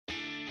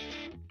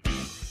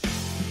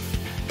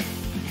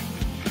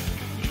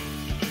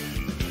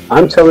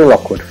I'm Tony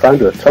Lockwood,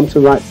 founder of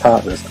Thompson Wright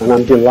Partners, and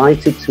I'm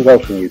delighted to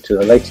welcome you to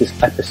the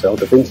latest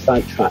episode of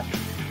Inside Track,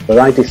 where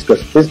I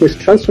discuss business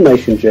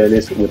transformation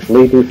journeys with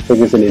leading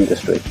figures in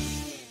industry.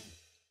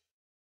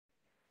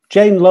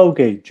 Jane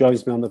Logie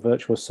joins me on the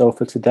virtual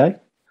sofa today.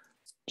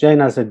 Jane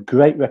has a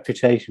great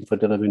reputation for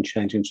delivering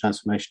change and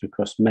transformation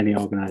across many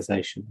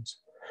organisations.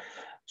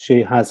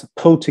 She has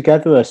pulled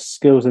together her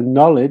skills and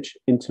knowledge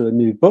into a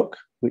new book,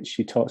 which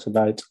she talks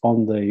about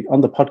on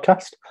the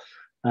podcast.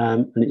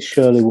 And it's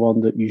surely one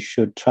that you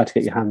should try to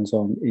get your hands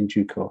on in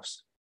due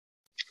course.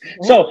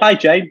 So, hi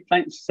Jane,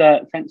 thanks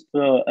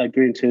for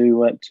agreeing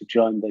to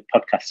join the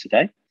podcast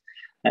today.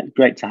 It's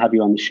great to have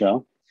you on the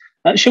show.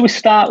 Shall we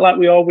start like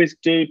we always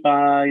do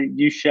by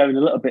you sharing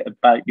a little bit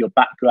about your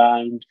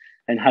background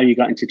and how you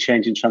got into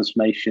change and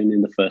transformation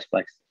in the first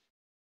place?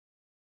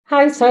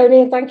 Hi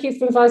Tony, thank you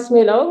for inviting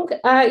me along.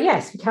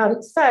 Yes, we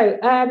can. So,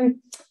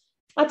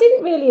 I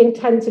didn't really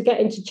intend to get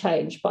into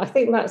change, but I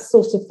think that's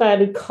sort of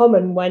fairly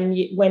common when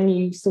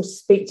you sort of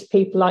speak to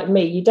people like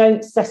me. You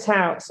don't set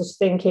out sort of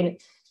thinking,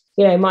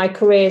 my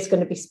career is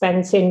going to be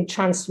spent in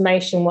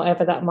transformation,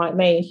 whatever that might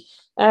mean.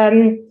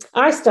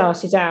 I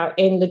started out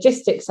in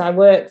logistics. I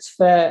worked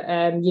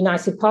for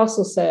United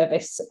Parcel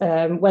Service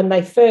when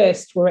they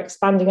first were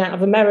expanding out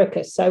of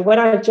America. So when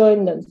I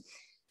joined them,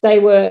 they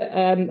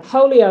were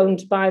wholly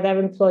owned by their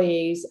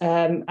employees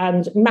and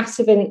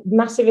massive in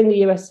the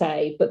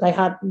USA, but they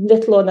had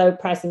little or no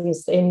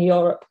presence in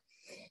Europe.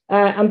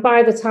 And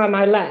by the time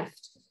I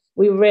left,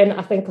 we were in,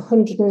 I think,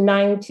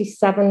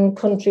 197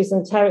 countries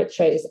and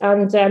territories.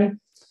 And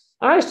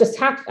I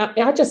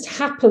just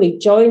happily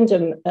joined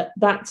them at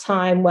that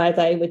time where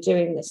they were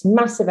doing this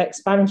massive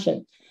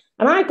expansion.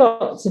 And I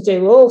got to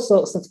do all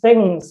sorts of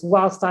things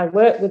whilst I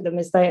worked with them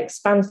as they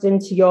expanded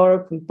into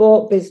Europe and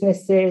bought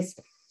businesses.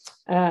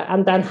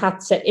 And then had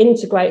to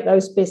integrate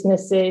those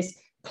businesses,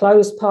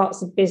 close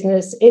parts of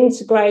business,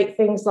 integrate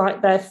things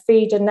like their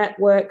feeder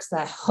networks,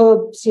 their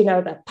hubs,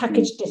 their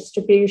package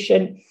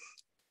distribution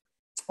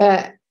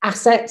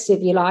assets,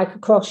 if you like,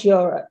 across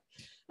Europe.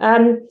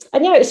 And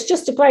it's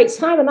just a great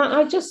time. And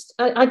I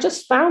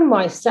just found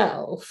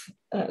myself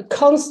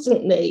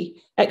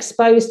constantly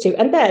exposed to,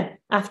 and then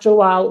after a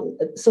while,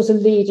 sort of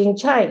leading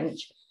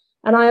change.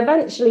 And I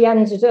eventually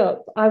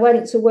I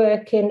went to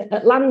work in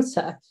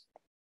Atlanta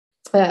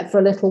for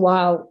a little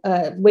while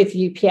with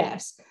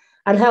UPS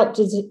and helped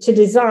to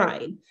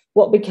design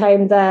what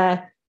became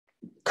their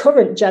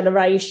current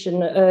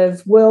generation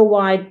of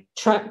worldwide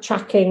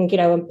tracking,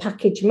 and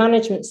package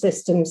management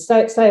systems.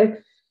 So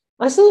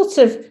I sort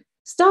of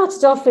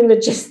started off in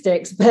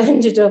logistics, but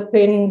ended up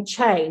in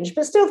change,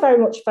 but still very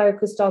much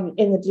focused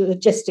in the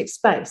logistics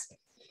space.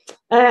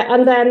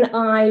 And then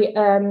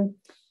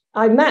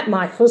I met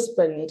my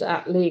husband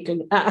at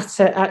UPS,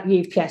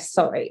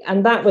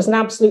 and that was an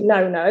absolute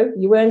no-no.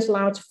 You weren't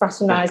allowed to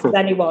fraternise with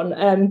anyone.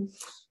 And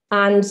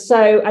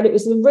it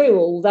was the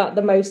rule that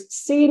the most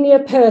senior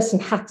person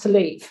had to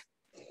leave.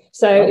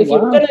 So if you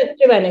were going to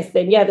do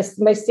anything, the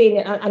most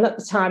senior, and at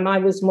the time I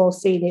was more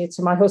senior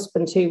to my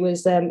husband, who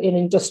was in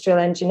industrial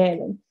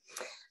engineering.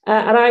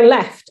 And I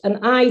left and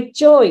I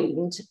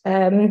joined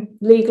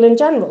Legal &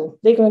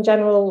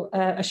 General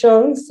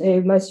Assurance,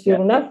 who most of you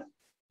will know.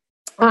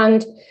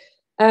 And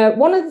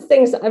one of the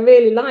things that I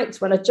really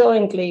liked when I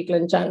joined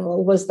Legal &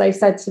 General was they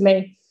said to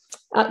me,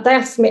 they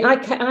asked me,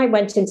 I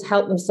went in to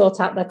help them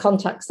sort out their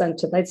contact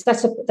centre. They'd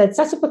set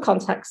up a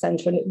contact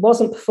centre and it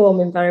wasn't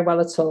performing very well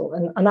at all.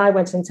 And I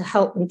went in to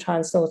help them try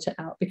and sort it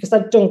out because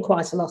I'd done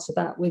quite a lot of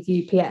that with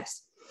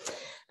UPS.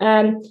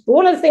 But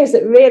one of the things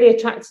that really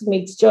attracted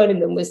me to joining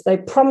them was they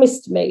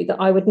promised me that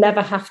I would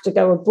never have to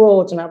go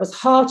abroad. And I was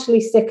heartily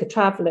sick of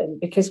travelling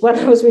because when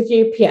I was with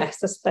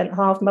UPS, I spent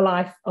half my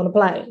life on a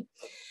plane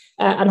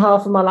and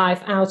half of my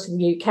life out in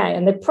the UK.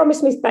 And they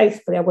promised me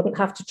faithfully I wouldn't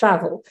have to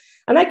travel.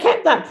 And I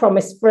kept that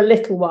promise for a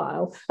little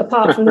while,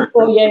 apart from the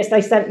 4 years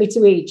they sent me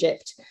to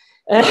Egypt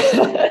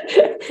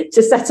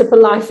to set up a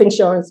life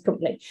insurance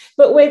company.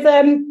 But with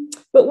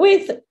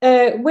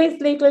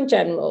Legal &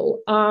 General,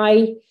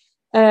 I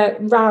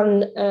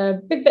ran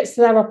big bits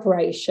of their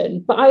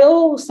operation, but I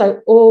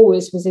also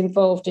always was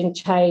involved in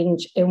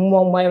change in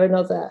one way or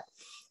another.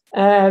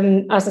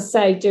 As I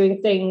say,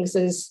 doing things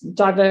as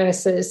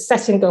diverse as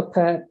setting up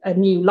a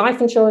new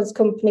life insurance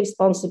company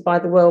sponsored by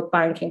the World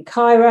Bank in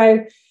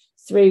Cairo,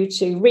 through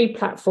to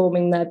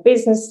replatforming their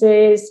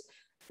businesses,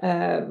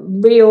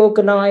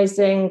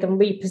 reorganising and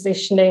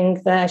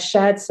repositioning their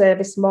shared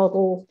service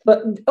model,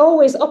 but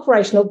always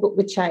operational, but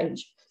with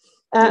change.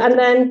 And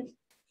then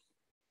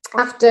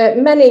after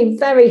many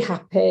very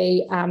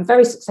happy and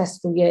very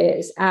successful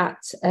years at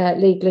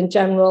Legal &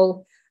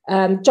 General,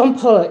 John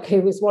Pollock,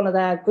 who was one of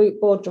their group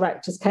board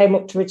directors, came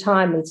up to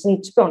retirement.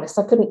 And to be honest,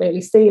 I couldn't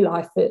really see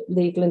life at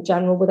Legal &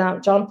 General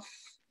without John.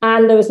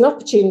 And there was an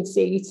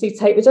opportunity to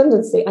take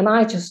redundancy. And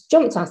I just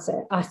jumped at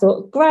it. I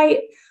thought,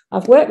 great,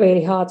 I've worked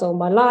really hard all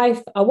my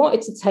life. I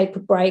wanted to take a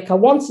break. I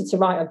wanted to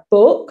write a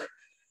book.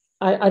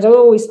 I'd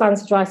always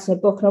fancied writing a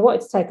book and I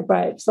wanted to take a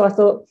break. So I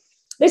thought,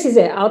 this is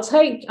it. I'll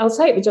take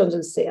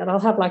redundancy and I'll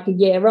have like a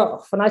year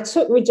off. And I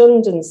took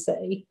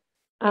redundancy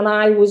and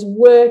I was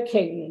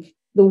working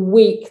the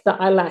week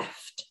that I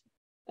left,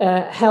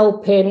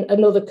 helping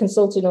another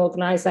consulting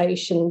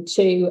organisation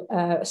to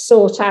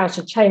sort out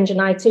a change in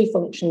IT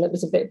function that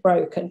was a bit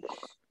broken.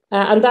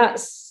 And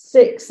that's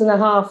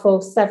 6.5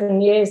 or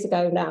 7 years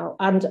ago now.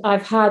 And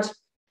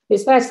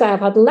it's fair to say I've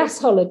had less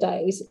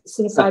holidays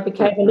since I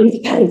became an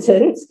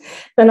independent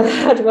than I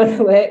had when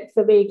I worked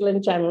for Legal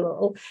and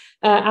General.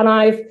 And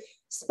I've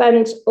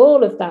spent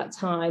all of that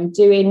time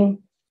doing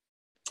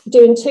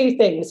two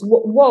things.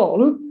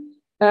 One,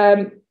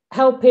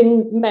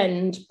 helping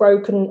mend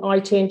broken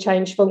IT and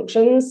change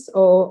functions,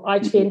 or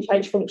IT and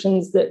change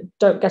functions that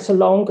don't get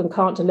along and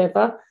can't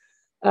deliver,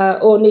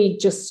 or need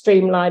just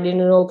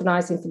streamlining and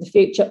organising for the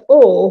future,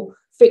 or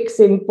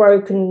fixing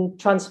broken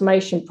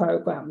transformation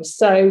programs.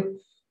 So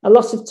a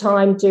lot of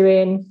time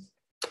doing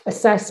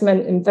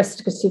assessment,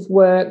 investigative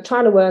work,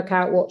 trying to work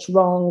out what's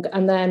wrong,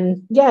 and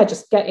then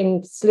just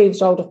getting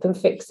sleeves rolled up and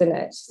fixing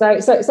it. So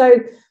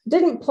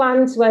didn't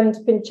plan to end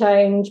up in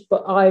change,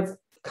 but I've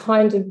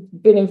kind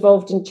of been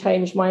involved in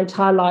change my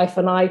entire life,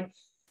 and I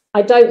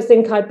don't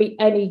think I'd be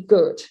any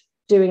good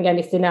doing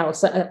anything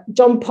else.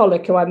 John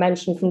Pollock, who I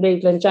mentioned from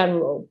Legal and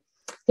General,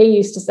 he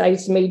used to say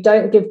to me,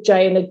 "Don't give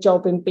Jane a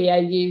job in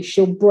BAU,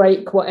 she'll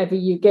break whatever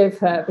you give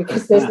her,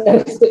 because there's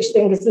no such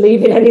thing as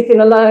leaving anything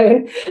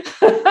alone."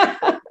 so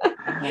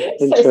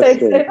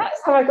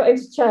that's how I got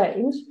into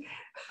change.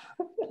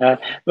 But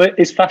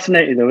it's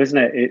fascinating though, isn't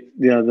it?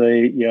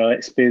 Your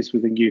experience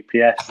with the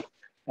UPS,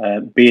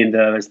 being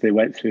there as they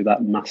went through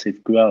that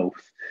massive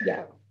growth.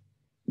 Yeah,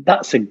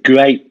 that's a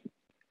great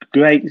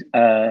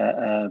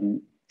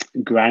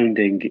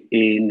grounding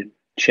in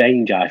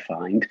change, I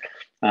find.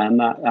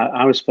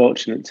 I was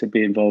fortunate to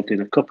be involved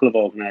in a couple of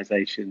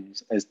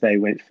organisations as they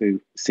went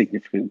through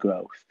significant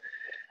growth.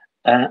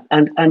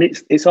 And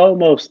it's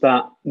almost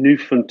that new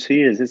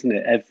frontiers, isn't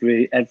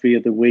it? Every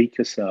other week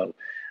or so,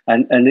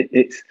 and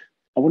it's,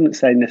 I wouldn't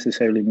say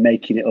necessarily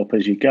making it up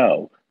as you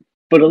go,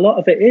 but a lot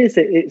of it is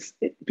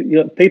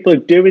people are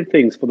doing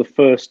things for the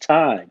first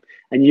time,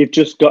 and you've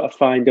just got to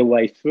find a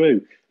way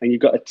through, and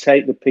you've got to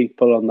take the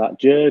people on that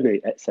journey,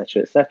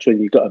 etc., etc.,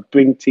 and you've got to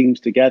bring teams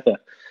together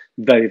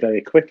very,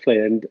 very quickly,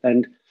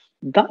 and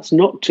that's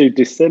not too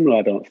dissimilar,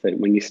 I don't think,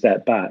 when you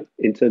step back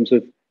in terms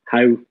of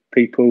how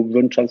people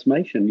run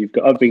transformation. You've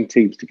got to bring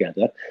teams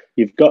together.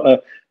 You've got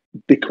to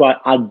be quite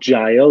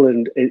agile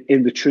and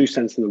in the true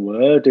sense of the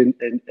word, and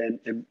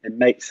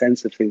make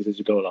sense of things as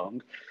you go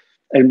along.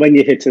 And when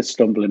you hit a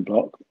stumbling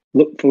block,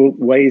 look for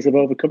ways of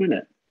overcoming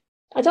it.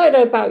 I don't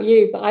know about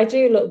you, but I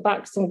do look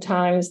back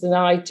sometimes and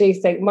I do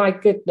think, my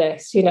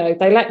goodness, they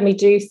let me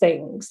do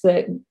things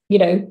that,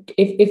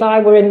 if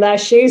I were in their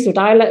shoes, would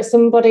I let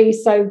somebody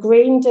so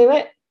green do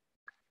it?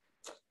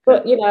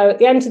 But, at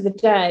the end of the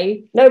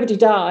day, nobody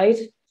died.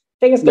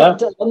 Things got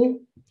done.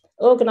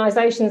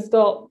 Organisations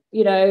got,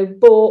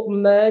 bought,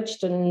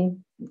 merged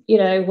and,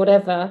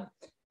 whatever.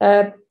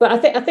 But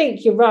I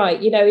think you're right.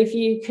 If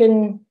you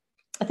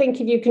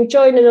can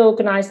join an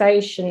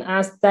organisation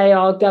as they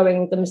are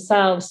going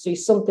themselves through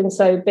something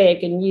so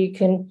big, and you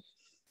can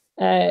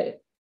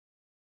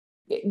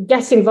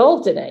get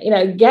involved in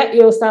it, get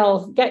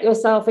yourself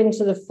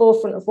into the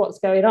forefront of what's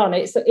going on.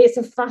 It's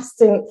a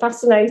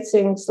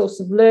fascinating sort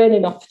of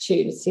learning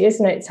opportunity,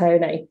 isn't it,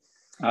 Tony?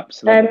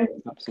 Absolutely.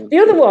 The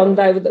other one,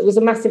 though, that was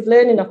a massive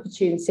learning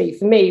opportunity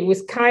for me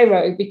was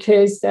Cairo,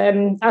 because,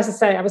 as I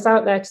say, I was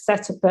out there to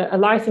set up a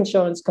life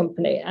insurance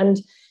company, and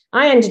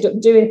I ended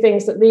up doing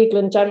things that Legal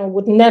and General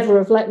would never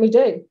have let me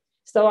do.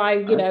 So I,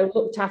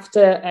 looked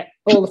after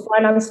all the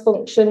finance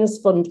functions,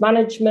 fund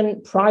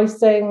management,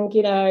 pricing,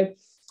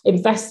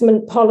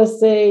 investment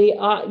policy.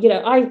 I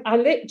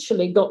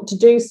literally got to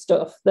do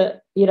stuff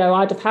that,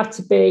 I'd have had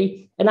to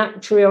be an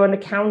actuary or an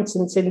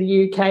accountant in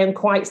the UK and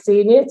quite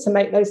senior to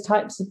make those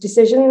types of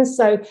decisions.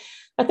 So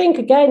I think,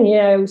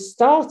 again,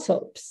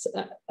 startups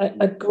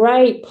are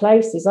great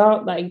places,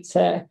 aren't they,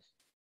 to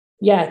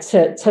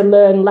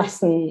learn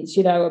lessons,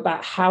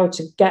 about how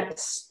to get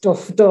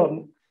stuff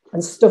done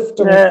and stuff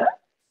done. Yeah.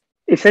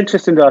 It's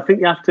interesting, though. I think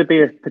you have to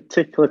be a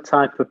particular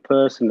type of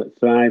person that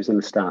thrives in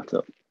a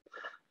startup.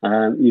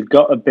 You've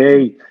got to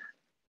be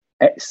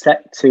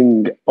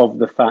accepting of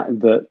the fact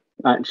that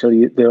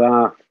actually there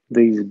are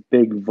these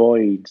big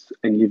voids,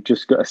 and you've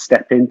just got to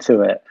step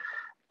into it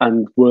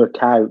and work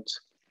out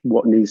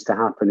what needs to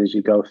happen as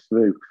you go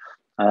through.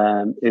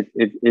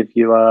 If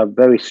you are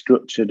very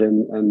structured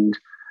and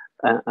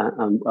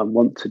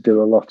want to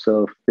do a lot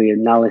of the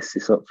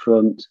analysis up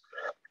front,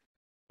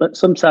 but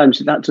sometimes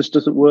that just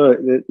doesn't work.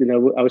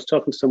 I was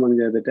talking to someone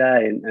the other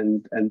day,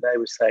 and they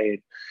were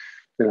saying,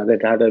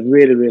 they'd had a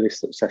really, really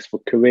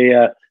successful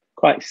career,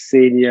 quite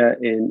senior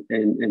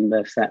in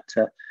their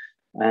sector,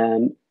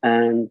 and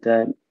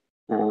the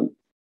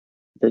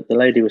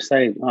lady was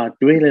saying, I'd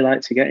really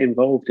like to get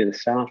involved in a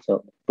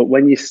startup, but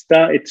when you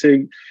started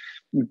to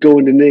go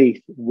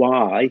underneath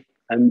why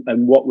and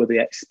what were they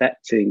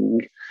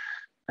expecting,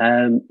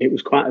 it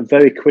was quite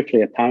very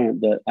quickly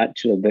apparent that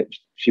actually that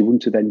she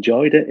wouldn't have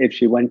enjoyed it if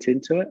she went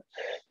into it,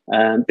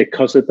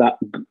 because of that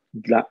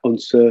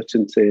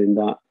uncertainty and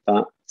that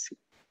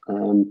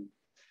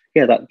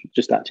Yeah,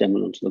 that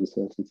general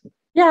uncertainty.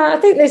 Yeah, I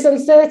think there's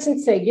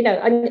uncertainty,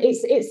 and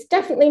it's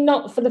definitely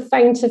not for the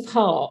faint of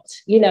heart,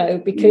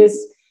 because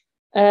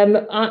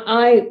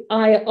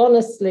I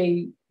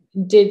honestly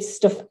did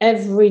stuff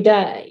every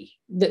day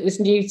that was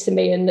new to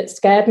me and that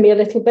scared me a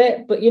little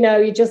bit, but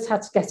you just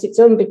had to get it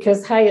done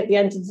because, hey, at the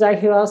end of the day,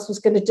 who else was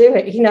going to do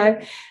it?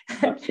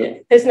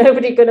 There's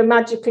nobody going to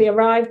magically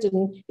arrive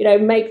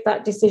and make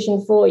that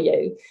decision for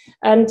you.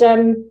 And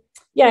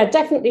yeah,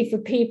 definitely for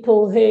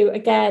people who,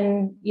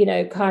 again,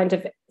 kind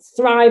of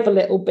thrive a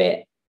little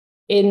bit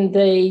in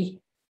the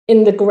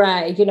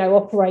grey,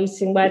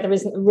 operating where there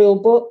isn't a rule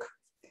book,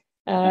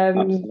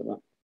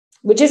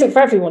 which isn't for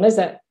everyone, is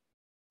it?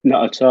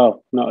 Not at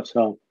all.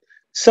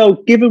 So,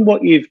 given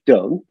what you've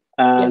done,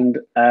 and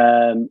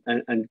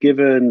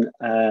given,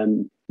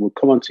 we'll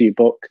come on to your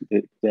book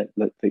that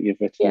you've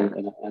written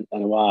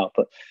in a while,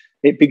 but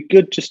it'd be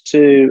good just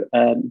to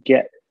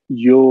get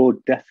your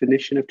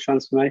definition of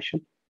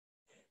transformation.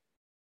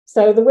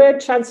 So the word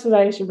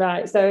transformation,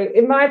 right? So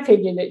in my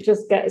opinion, it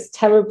just gets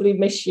terribly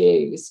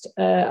misused.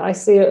 I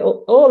see it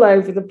all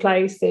over the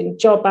place in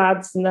job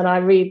ads, and then I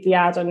read the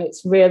ad and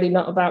it's really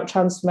not about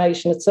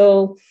transformation at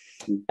all.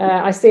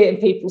 I see it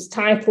in people's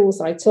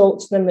titles. I talk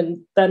to them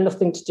and they're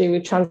nothing to do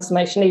with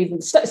transformation even.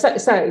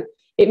 So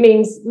it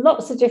means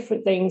lots of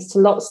different things to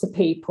lots of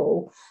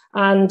people.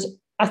 And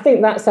I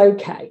think that's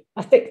okay.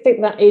 I think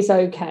that is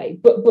okay.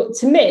 But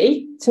to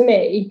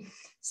me,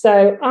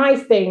 so I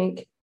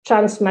think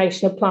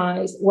transformation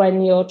applies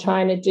when you're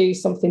trying to do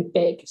something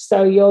big.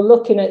 So you're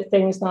looking at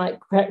things like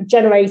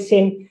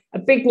generating a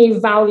big new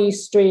value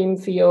stream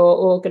for your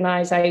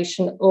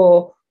organization,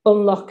 or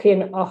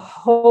unlocking a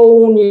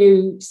whole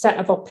new set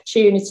of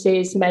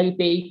opportunities,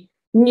 maybe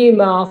new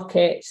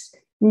markets,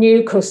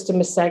 new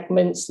customer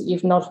segments that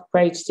you've not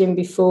operated in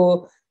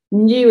before,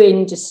 new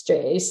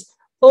industries,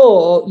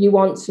 or you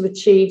want to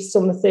achieve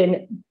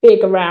something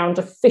big around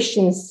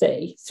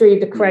efficiency through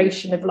the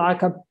creation of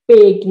like a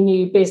big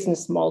new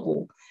business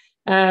model.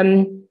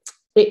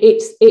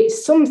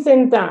 It's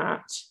something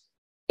that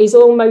is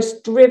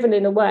almost driven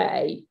in a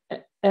way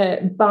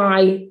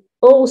by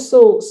all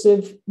sorts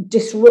of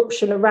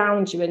disruption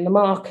around you in the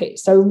market.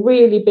 So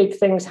really big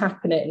things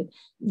happening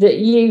that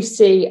you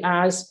see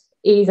as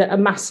either a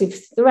massive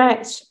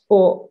threat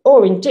or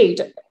indeed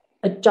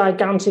a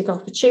gigantic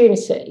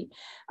opportunity.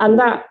 And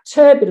that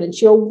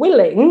turbulence, you're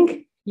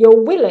willing,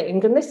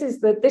 and this is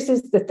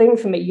the thing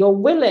for me, you're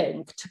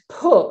willing to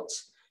put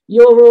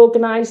your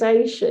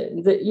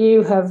organization that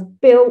you have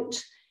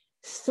built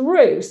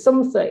through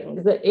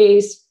something that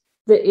is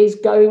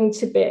going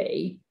to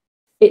be,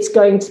 it's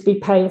going to be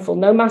painful,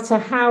 no matter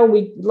how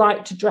we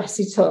like to dress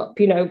it up.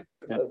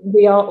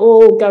 We are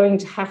all going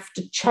to have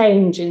to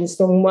change in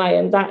some way,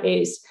 and that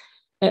is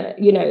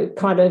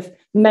kind of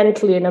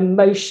mentally and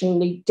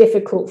emotionally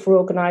difficult for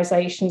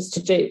organizations to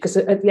do, because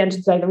at the end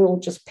of the day, they're all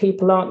just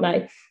people, aren't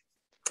they?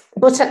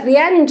 But at the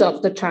end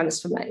of the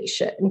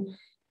transformation,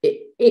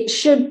 you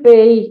should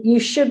be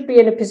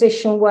in a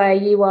position where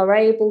you are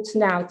able to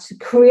now to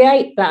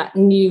create that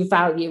new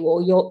value,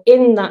 or you're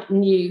in that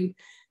new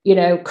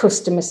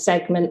customer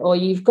segment, or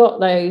you've got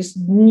those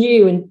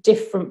new and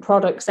different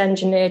products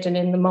engineered and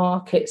in the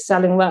market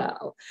selling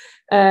well.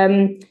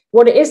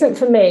 What it isn't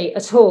for me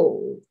at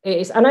all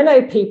is, and I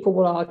know people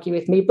will argue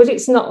with me, but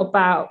it's not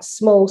about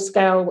small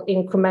scale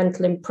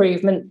incremental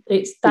improvement.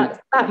 It's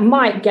that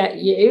might get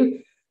you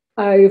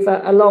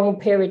over a long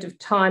period of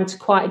time to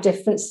quite a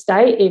different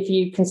state if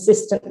you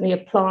consistently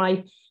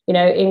apply,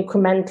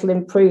 incremental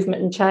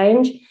improvement and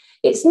change.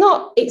 It's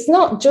not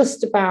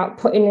just about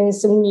putting in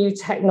some new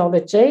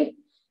technology.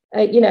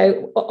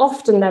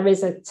 Often there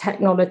is a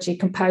technology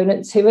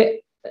component to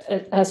it,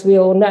 as we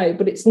all know,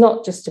 but it's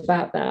not just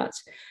about that.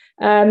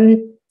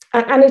 And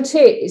it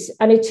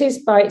is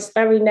by its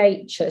very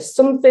nature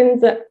something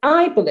that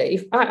I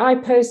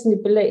personally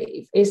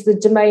believe is the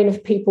domain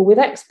of people with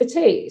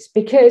expertise,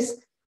 because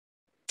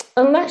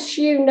unless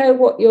you know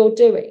what you're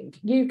doing,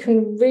 you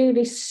can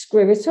really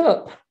screw it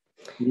up.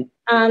 Mm-hmm.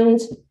 And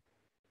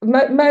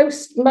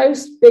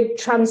most big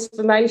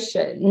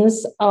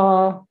transformations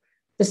are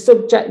the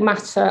subject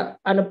matter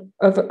and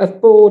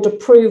of board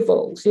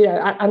approvals,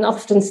 and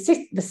often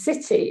the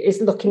city is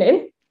looking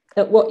in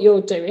at what you're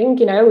doing.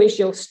 Is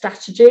your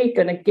strategy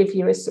going to give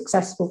you a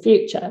successful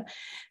future?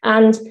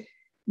 And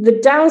the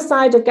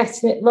downside of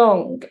getting it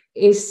wrong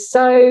is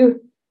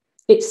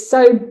it's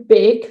so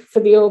big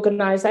for the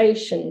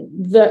organisation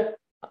that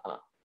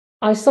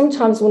I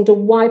sometimes wonder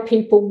why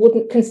people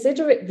wouldn't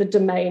consider it the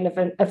domain of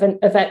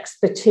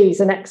expertise,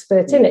 an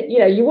expert in it.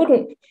 You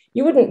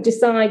wouldn't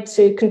decide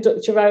to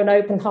conduct your own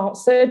open heart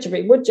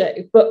surgery, would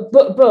you? But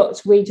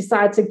we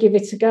decide to give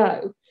it a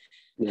go.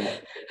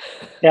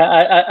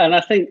 And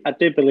I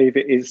do believe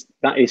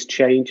that is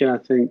changing. I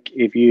think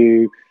if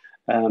you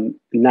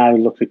now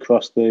look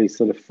across the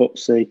sort of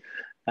FTSE,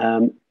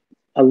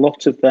 a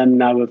lot of them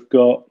now have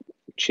got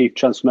chief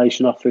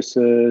transformation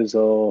officers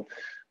or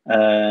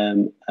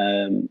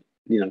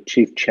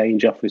chief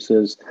change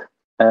officers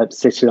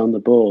sitting on the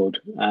board,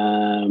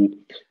 on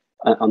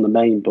the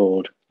main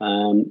board.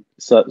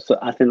 So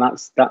I think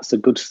that's a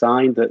good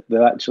sign that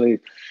they're actually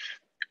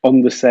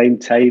on the same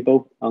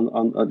table.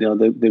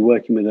 They're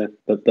working with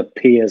the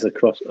peers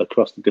across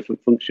the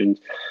different functions.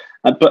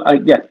 But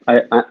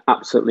I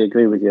absolutely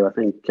agree with you. I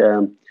think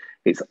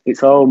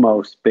it's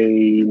almost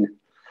been.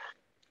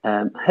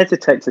 I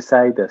hesitate to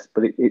say this,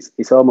 but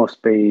it's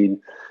almost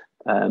been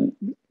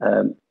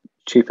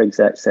chief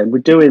exec saying, we're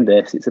doing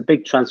this. It's a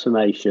big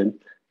transformation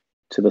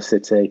to the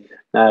city.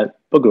 Now,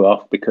 bugger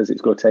off, because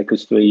it's going to take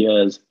us 3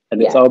 years.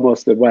 And it's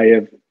almost a way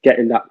of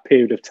getting that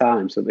period of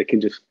time so they can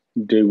just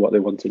do what they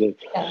want to do.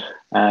 Yeah.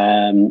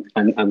 And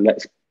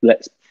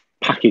let's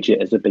package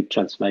it as a big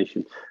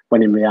transformation,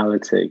 when in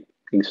reality,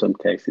 in some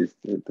cases,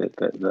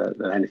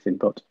 they're anything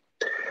but.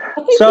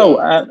 So,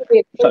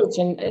 really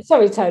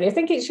sorry, Tony. I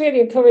think it's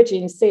really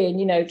encouraging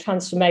seeing,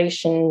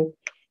 transformation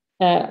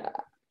at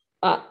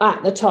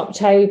the top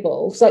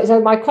table.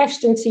 So my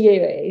question to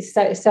you is: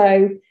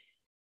 so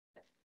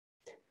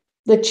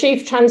the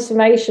chief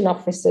transformation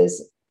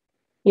officers,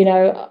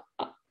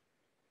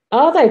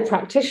 are they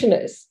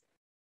practitioners?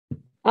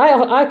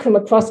 I come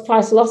across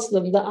quite a lot of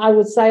them that I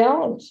would say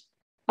aren't.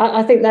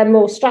 I think they're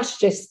more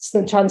strategists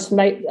than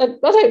transformation. I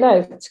don't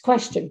know. It's a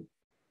question.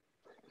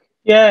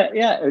 Yeah,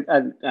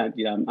 and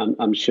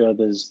I'm sure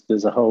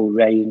there's a whole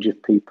range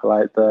of people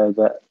out there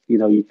that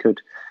you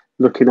could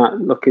looking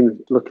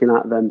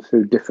at them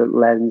through different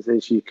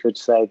lenses. You could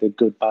say they're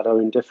good, bad, or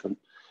indifferent,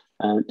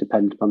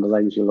 depending upon the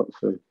lens you look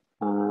through.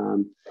 I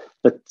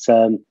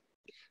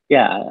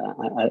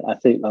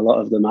think a lot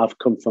of them have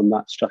come from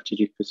that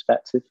strategic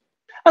perspective,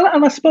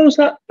 and I suppose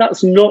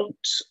that's not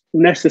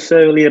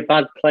necessarily a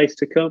bad place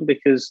to come,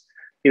 because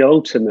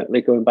ultimately,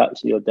 going back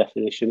to your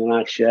definition, and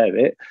I share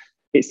it.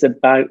 It's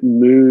about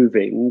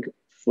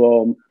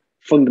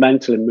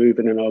fundamentally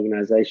moving an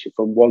organisation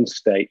from one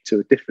state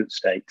to a different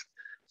state.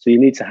 So you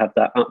need to have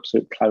that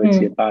absolute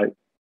clarity about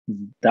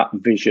that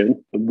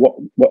vision and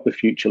what the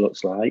future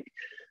looks like,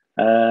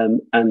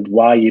 and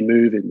why you're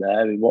moving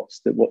there, and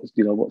what's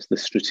the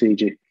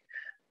strategic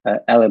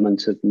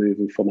element of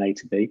moving from A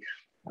to B.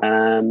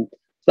 So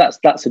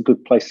that's a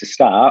good place to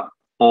start.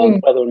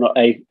 Whether or not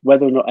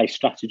a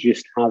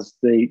strategist has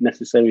the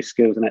necessary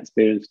skills and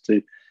experience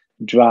to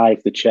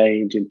drive the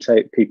change and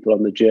take people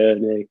on the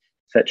journey,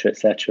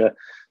 etc.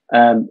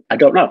 I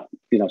don't know.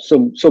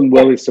 Some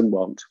will and some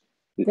won't.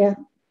 Yeah.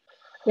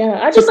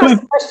 I just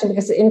asked the question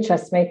because it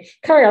interests me.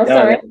 Carry on.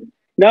 Sorry.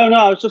 No.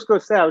 I was just going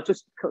to say. I was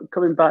just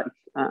coming back.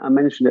 I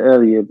mentioned it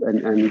earlier,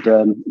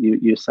 and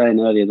you were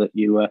saying earlier that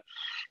you were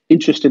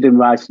interested in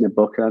writing a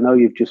book, and I know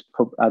you've just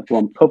had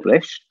one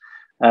published.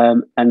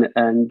 And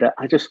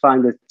I just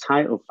find the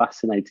title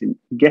fascinating.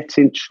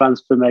 Getting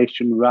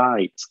Transformation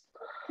Right.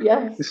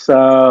 Yeah.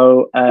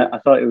 So I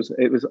thought it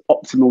was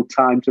optimal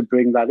time to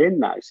bring that in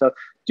now. So do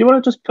you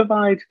want to just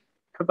provide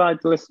the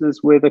listeners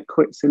with a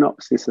quick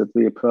synopsis of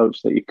the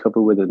approach that you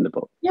cover within the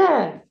book?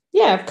 Yeah,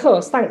 of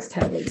course. Thanks,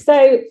 Tony.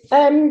 So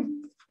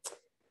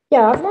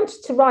I've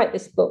wanted to write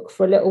this book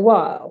for a little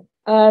while,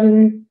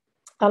 and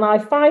I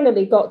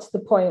finally got to the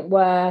point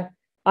where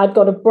I'd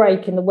got a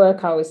break in the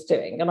work I was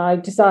doing, and I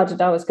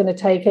decided I was going to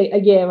take a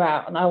year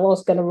out, and I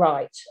was going to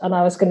write, and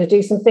I was going to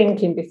do some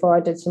thinking before I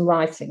did some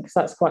writing, because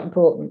that's quite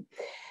important.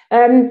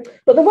 But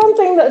the one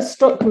thing that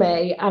struck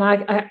me, and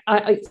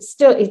I've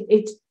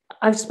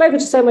spoken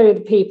to so many other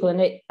people,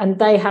 and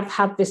they have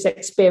had this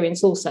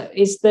experience also,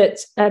 is that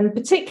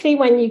particularly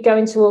when you go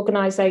into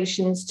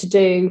organisations to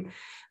do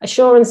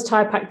assurance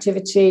type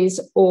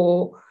activities,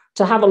 or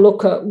to have a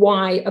look at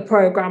why a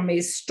program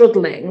is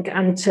struggling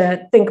and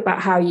to think about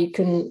how you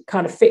can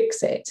kind of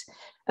fix it.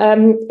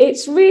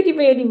 It's really,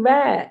 really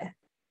rare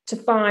to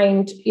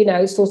find,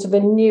 sort of a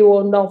new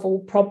or novel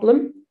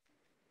problem.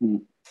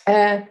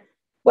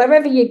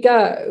 Wherever you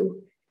go,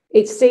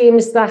 it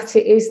seems that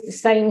it is the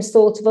same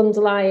sort of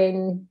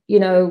underlying,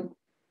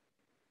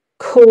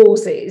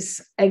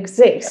 causes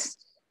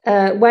exist,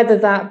 whether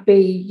that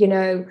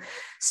be,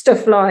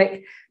 stuff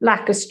like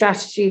lack of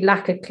strategy,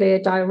 lack of clear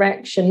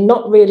direction,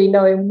 not really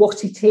knowing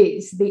what it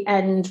is the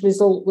end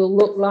result will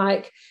look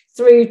like,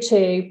 through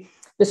to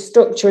the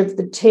structure of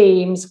the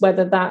teams,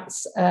 whether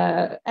that's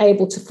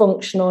able to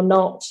function or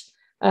not,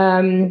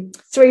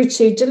 through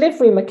to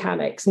delivery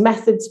mechanics,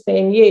 methods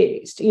being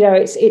used.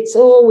 It's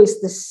always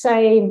the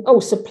same.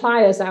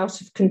 Suppliers out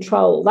of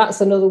control.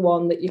 That's another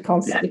one that you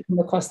constantly come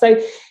across.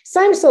 So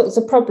same sorts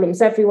of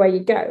problems everywhere you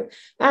go.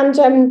 And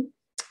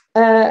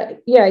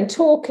in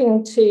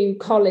talking to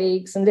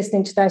colleagues and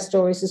listening to their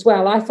stories as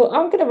well, I thought,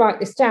 I'm going to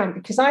write this down,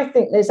 because I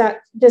think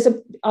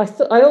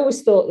I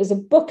always thought there's a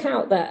book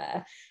out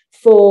there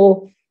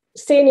for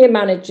senior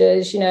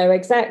managers,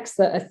 execs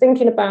that are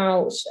thinking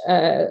about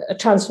a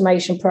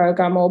transformation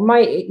program, or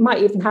might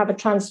even have a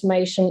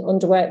transformation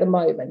underway at the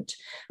moment.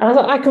 And I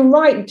thought, I can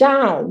write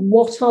down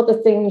what are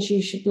the things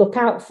you should look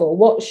out for,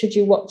 what should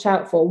you watch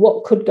out for,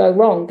 what could go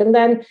wrong, and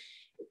then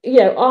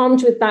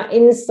armed with that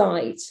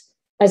insight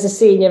as a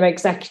senior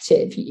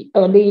executive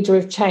or leader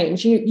of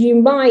change, you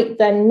might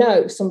then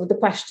know some of the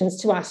questions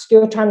to ask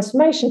your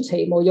transformation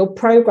team or your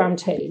program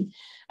team.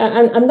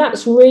 And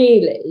that's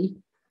really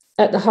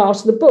at the heart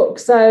of the book.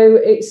 So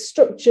it's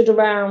structured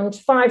around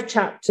 5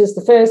 chapters.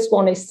 The first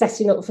one is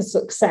setting up for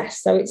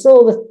success. So it's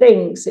all the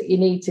things that you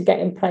need to get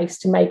in place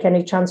to make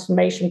any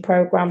transformation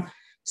program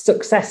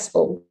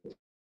successful.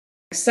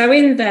 So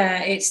in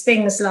there, it's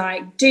things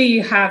like, do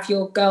you have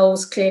your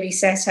goals clearly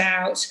set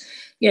out?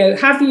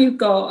 Have you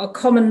got a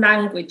common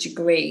language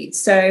agreed?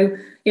 So,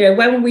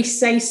 when we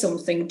say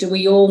something, do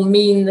we all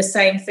mean the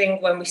same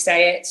thing when we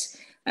say it?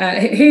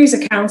 Who's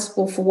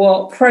accountable for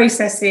what?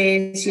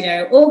 Processes,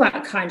 all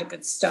that kind of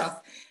good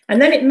stuff.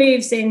 And then it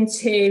moves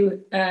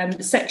into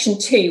section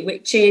 2,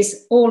 which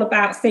is all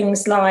about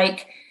things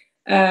like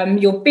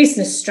your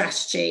business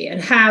strategy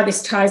and how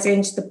this ties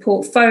into the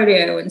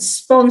portfolio and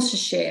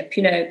sponsorship,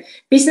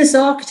 business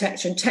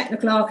architecture and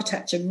technical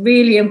architecture,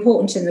 really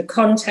important in the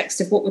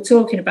context of what we're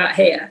talking about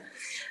here.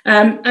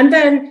 And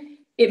then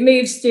it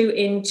moves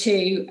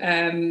into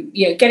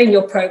getting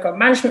your program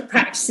management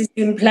practices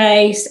in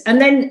place, and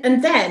then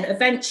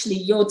eventually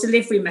your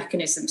delivery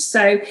mechanisms.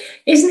 So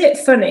isn't it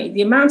funny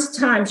the amount of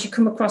times you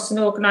come across an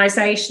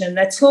organization and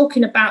they're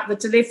talking about the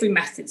delivery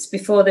methods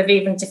before they've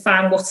even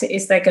defined what it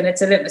is they're going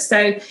to deliver?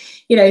 So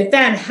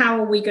then how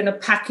are we going to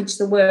package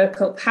the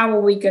work up? How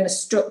are we going to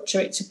structure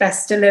it to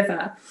best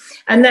deliver?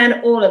 And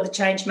then all of the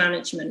change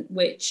management,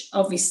 which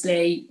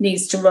obviously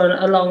needs to run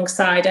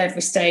alongside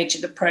every stage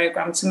of the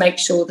programme to make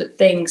sure that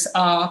things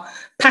are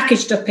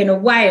packaged up in a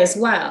way as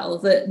well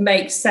that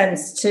makes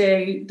sense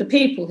to the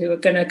people who are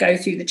going to go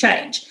through the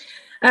change.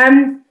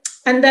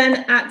 And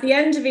then at the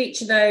end of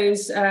each of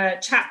those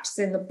chapters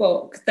in the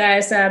book,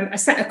 there's a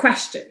set of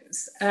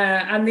questions.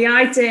 And the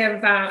idea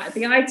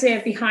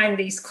behind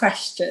these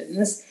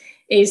questions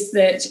is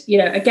that,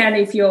 again,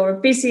 if you're a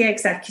busy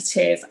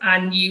executive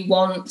and you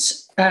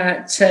want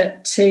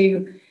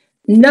to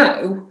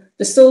know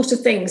the sort of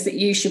things that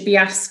you should be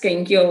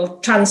asking your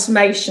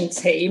transformation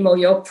team or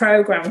your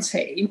program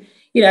team,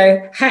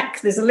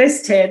 heck, there's a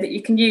list here that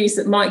you can use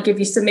that might give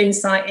you some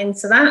insight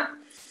into that.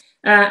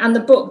 And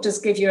the book does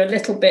give you a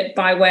little bit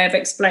by way of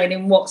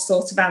explaining what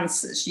sort of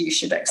answers you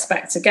should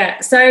expect to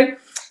get. So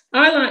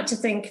I like to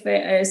think of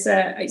it as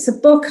it's a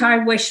book I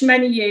wish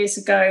many years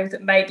ago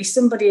that maybe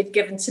somebody had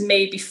given to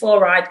me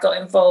before I'd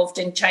got involved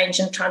in change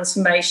and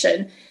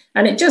transformation.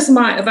 And it just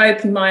might have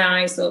opened my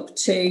eyes up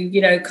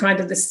to,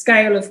 kind of the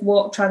scale of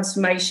what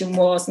transformation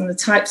was and the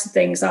types of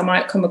things I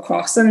might come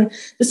across and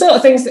the sort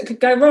of things that could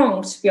go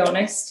wrong, to be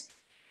honest.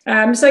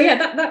 That's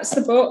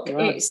the book.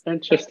 Right. It's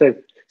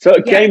interesting. So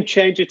a game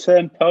changer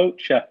term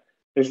poacher.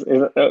 Isn't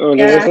it?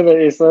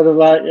 It's sort of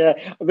like,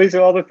 these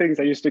are all the things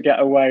I used to get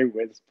away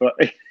with, but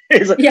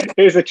here's a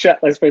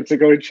checklist for to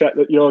go and check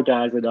that your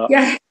guys are not.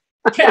 Yes.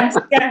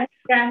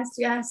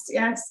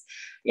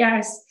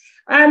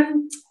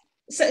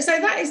 So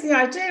that is the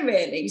idea,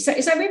 really. So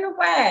in a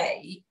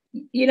way,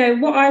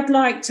 what I'd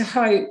like to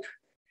hope,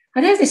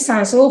 I know this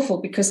sounds awful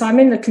because I'm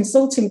in the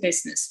consulting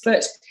business,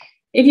 but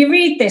if you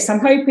read this, I'm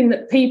hoping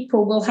that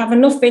people will have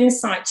enough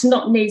insight to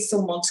not need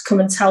someone to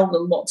come and tell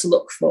them what to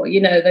look for.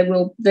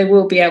 They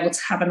will be able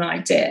to have an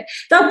idea.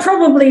 They'll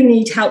probably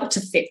need help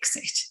to fix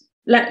it.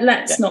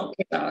 Let's not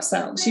kid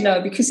ourselves,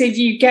 because if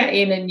you get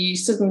in and you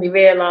suddenly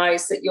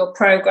realise that your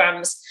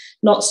program's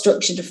not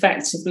structured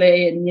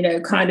effectively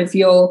and, kind of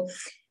your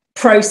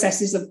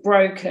processes are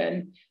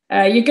broken,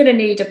 you're going to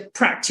need a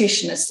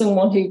practitioner,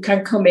 someone who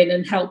can come in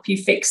and help you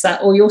fix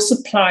that, or your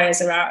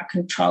suppliers are out of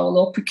control,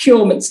 or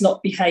procurement's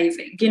not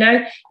behaving.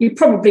 You're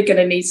probably going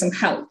to need some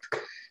help.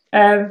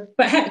 But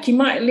heck, you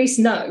might at least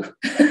know.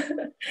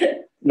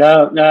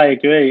 No, I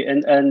agree.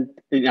 And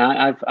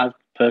I've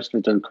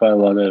personally done quite a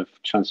lot of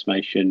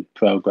transformation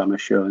program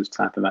assurance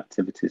type of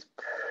activities,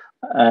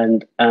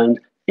 and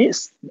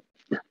it's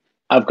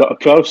I've got a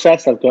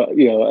process. I've got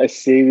a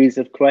series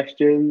of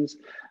questions.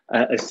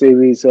 A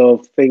series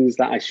of things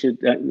that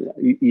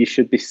you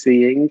should be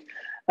seeing,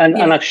 and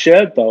I've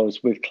shared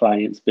those with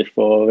clients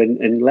before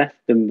and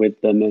left them with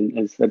them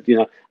and said,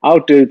 I'll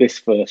do this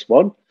first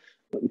one,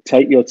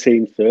 take your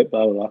team through it,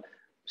 blah, blah, blah.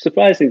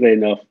 Surprisingly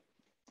enough,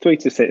 3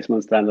 to 6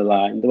 months down the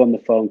line, they're on the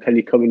phone. Can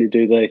you come in and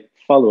do the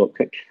follow-up?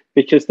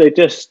 Because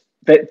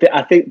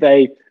I think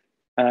they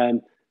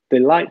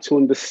like to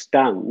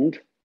understand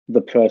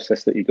the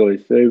process that you're going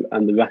through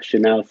and the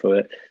rationale for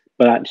it,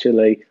 but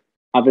actually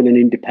having an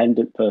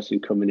independent person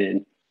coming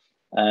in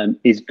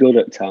is good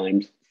at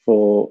times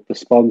for the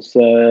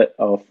sponsor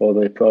or for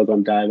the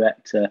program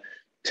director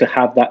to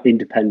have that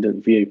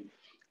independent view.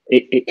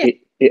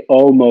 It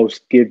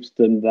almost gives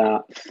them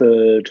that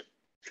third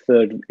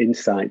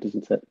insight,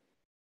 doesn't it?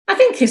 I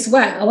think as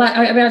well.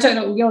 I mean, I don't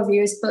know what your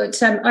view is,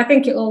 but I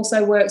think it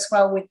also works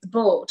well with the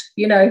board,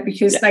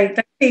 because they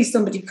see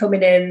somebody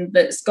coming in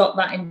that's got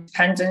that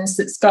independence,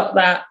 that's got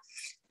that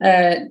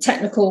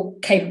technical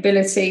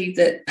capability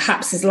that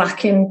perhaps is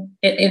lacking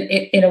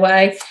in a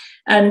way,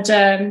 and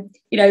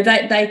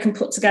they can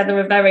put together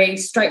a very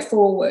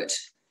straightforward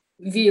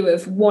view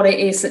of what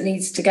it is that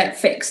needs to get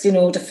fixed in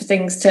order for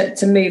things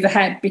to move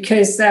ahead.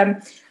 Because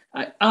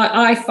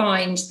I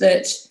find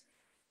that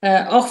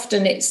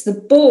often it's the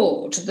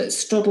board that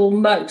struggle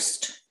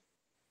most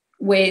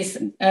with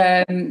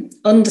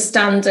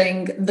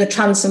understanding the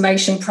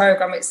transformation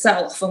program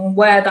itself and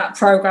where that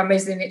program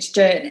is in its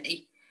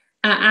journey.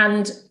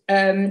 And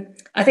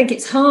I think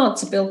it's hard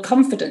to build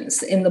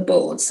confidence in the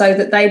board so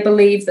that they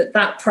believe that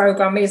that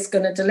program is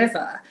going to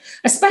deliver,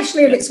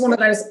 especially if it's one of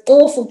those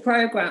awful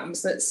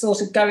programs that's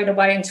sort of going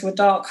away into a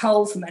dark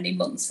hole for many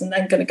months and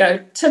then going to go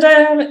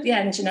ta-da at the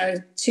end,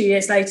 2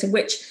 years later,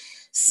 which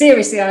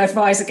seriously I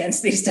advise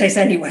against these days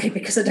anyway,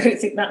 because I don't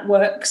think that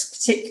works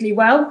particularly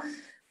well.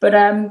 But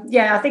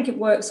I think it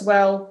works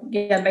well,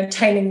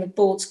 maintaining the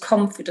board's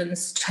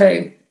confidence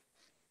too.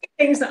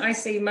 Things that I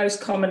see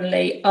most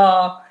commonly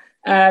are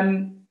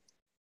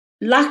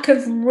lack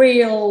of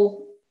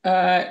real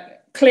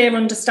clear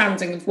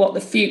understanding of what the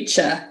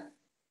future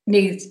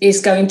is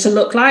going to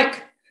look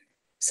like.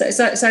 So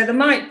there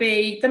might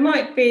be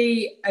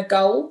a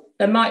goal,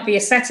 there might be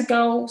a set of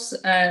goals,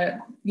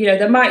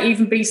 there might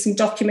even be some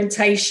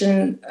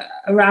documentation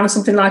around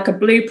something like a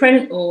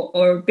blueprint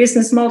or a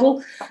business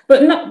model,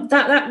 but not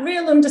that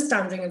real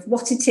understanding of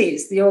what it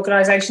is the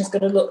organisation is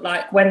going to look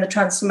like when the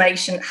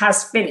transformation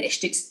has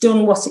finished, it's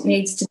done what it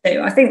needs to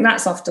do. I think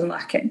that's often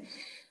lacking.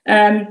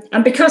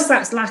 And because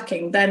that's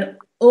lacking, then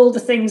all the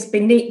things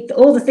beneath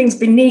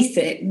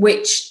it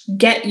which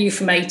get you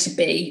from A to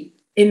B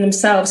in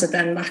themselves are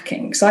then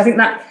lacking. So I think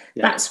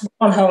that's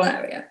one whole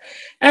area.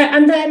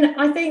 And then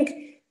I think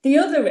the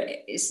other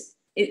is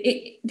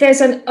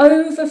there's an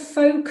over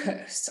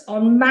focus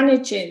on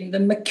managing the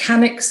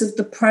mechanics of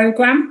the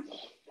program.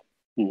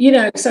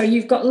 So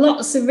you've got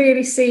lots of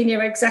really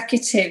senior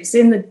executives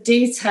in the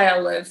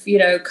detail of,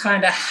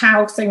 kind of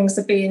how things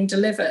are being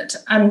delivered.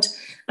 And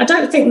I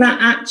don't think that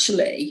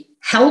actually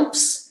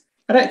helps.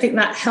 I don't think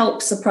that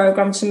helps the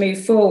program to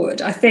move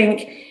forward. I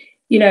think,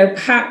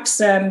 perhaps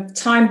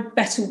time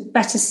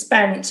better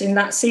spent in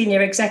that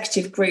senior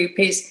executive group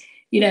is,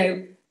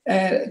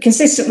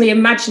 consistently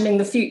imagining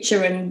the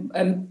future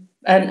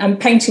and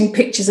painting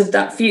pictures of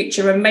that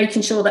future and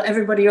making sure that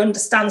everybody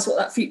understands what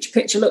that future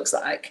picture looks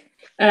like.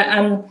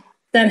 And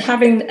then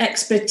having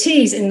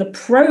expertise in the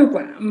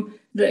program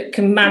that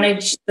can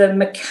manage the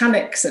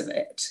mechanics of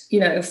it,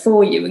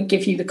 for you and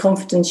give you the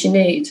confidence you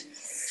need.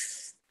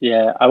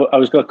 Yeah, I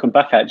was going to come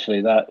back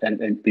actually.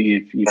 And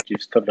you've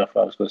just covered off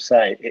what I was going to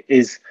say. It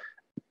is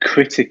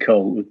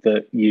critical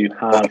that you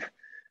have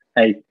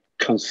a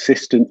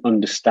consistent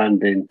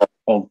understanding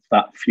of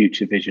that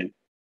future vision,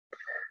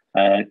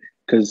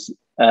 because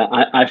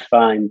I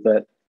find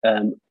that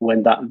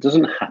when that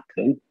doesn't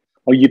happen,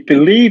 or you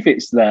believe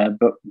it's there,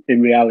 but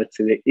in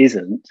reality it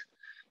isn't.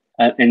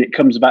 And it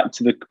comes back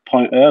to the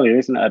point earlier,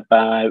 isn't it,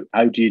 about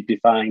how do you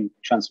define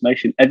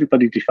transformation?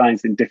 Everybody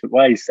defines in different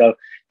ways. So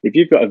if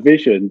you've got a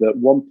vision that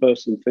one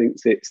person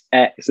thinks it's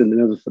X and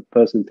another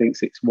person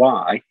thinks it's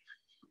Y,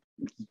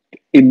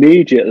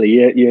 immediately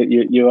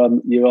you're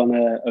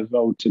on a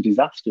road to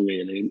disaster,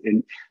 really.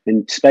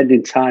 And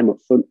spending time up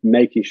front,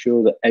 making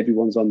sure that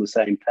everyone's on the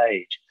same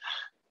page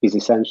is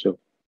essential.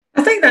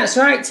 I think that's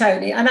right,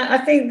 Tony. And I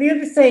think the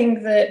other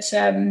thing that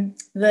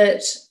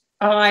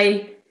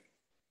I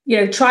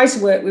try to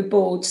work with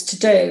boards to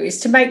do is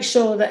to make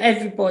sure that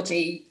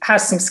everybody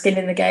has some skin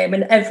in the game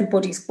and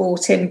everybody's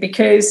bought in,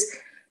 because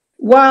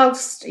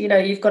whilst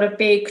you've got a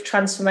big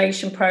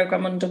transformation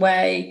program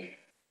underway,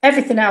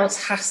 everything else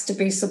has to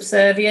be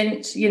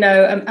subservient,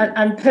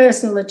 and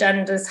personal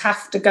agendas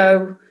have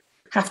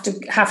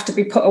to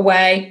be put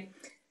away.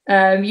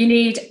 You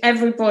need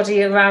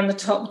everybody around the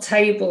top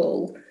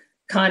table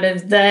kind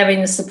of there in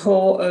the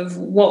support of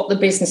what the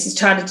business is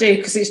trying to do,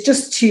 because it's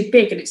just too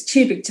big, and it's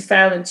too big to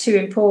fail and too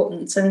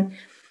important. And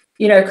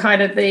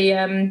kind of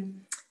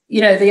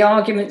the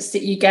arguments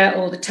that you get,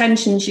 or the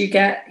tensions you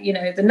get,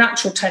 the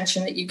natural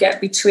tension that you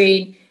get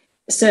between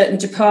certain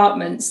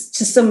departments,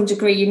 to some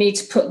degree you need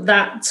to put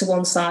that to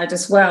one side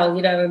as well,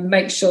 and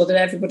make sure that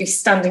everybody's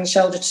standing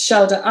shoulder to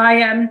shoulder.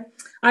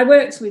 I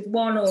worked with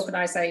one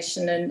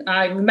organisation, and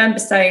I remember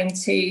saying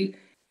to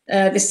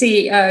the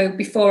CEO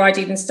before I'd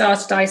even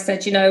started, I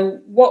said,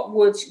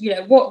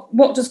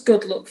 what does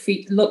good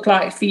look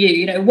like for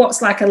you?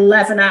 What's like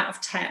 11 out of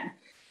 10?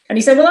 And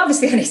he said, well,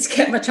 obviously I need to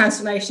get my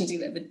transformation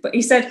delivered. But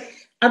he said,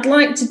 I'd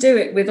like to do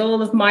it with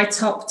all of my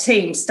top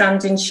team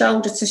standing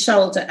shoulder to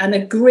shoulder and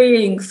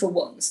agreeing for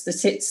once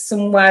that it's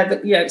somewhere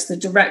that, it's the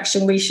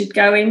direction we should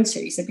go into.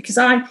 He said, because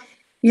I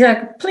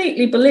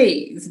completely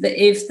believe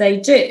that if they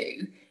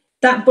do,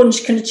 that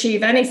bunch can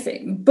achieve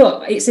anything,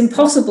 but it's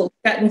impossible to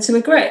get them to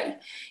agree.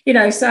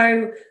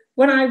 So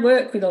when I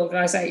work with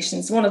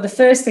organisations, one of the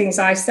first things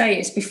I say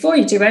is, before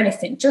you do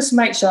anything, just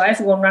make sure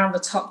everyone around the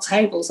top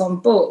table's on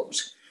board.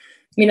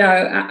 And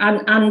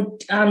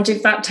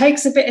if that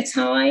takes a bit of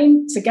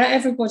time to get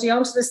everybody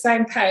onto the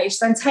same page,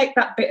 then take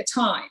that bit of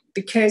time,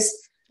 because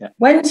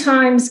when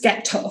times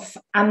get tough,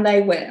 and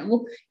they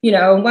will,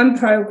 and when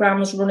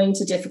programs run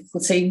into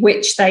difficulty,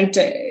 which they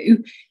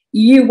do,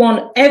 you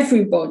want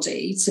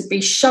everybody to be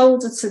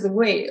shoulder to the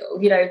wheel,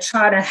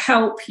 trying to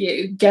help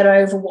you get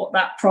over what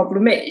that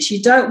problem is.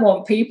 You don't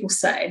want people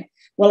saying,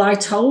 well, I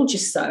told you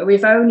so,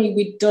 if only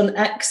we'd done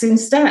X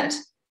instead,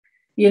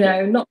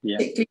 not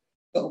particularly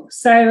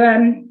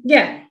So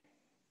yeah.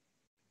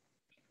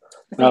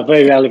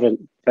 Very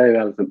relevant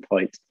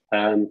point.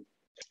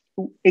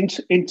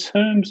 In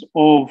terms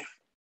of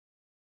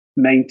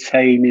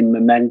maintaining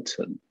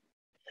momentum,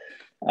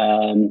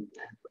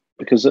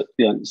 because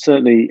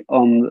certainly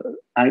on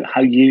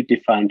how you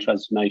define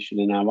transformation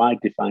and how I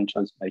define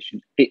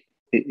transformation, it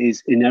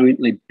is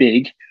inherently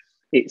big.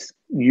 It's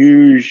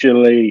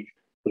usually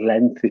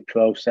lengthy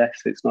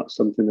process. It's not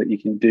something that you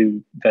can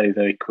do very,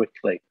 very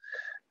quickly.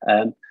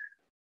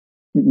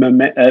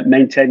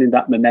 Maintaining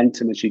that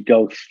momentum as you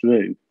go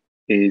through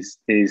is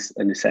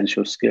an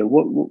essential skill.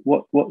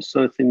 What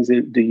sort of things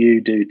do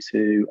you do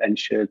to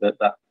ensure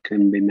that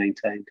can be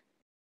maintained?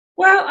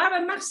 Well,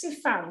 I'm a massive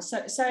fan.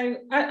 So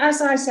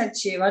as I said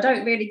to you, I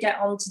don't really get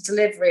on to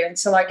delivery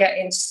until I get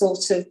into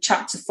sort of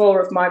chapter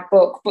 4 of my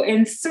book. But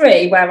in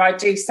 3, where I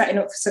do setting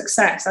up for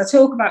success, I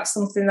talk about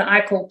something that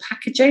I call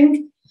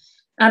packaging.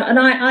 And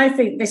I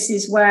think this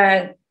is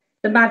where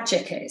the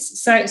magic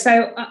is. So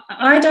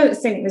I don't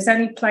think there's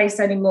any place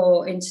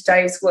anymore in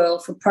today's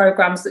world for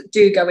programs that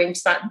do go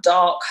into that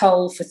dark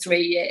hole for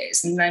 3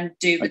 years and then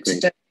do the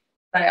to-do.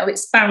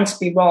 It's bound to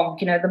be wrong.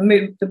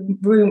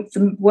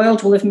 The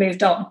world will have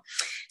moved on.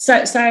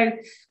 So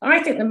I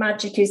think the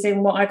magic is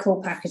in what I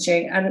call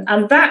packaging,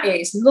 and that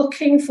is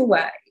looking for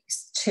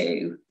ways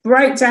to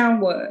break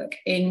down work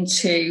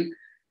into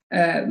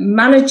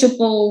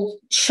manageable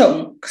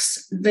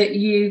chunks that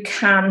you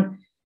can,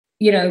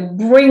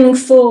 bring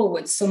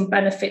forward some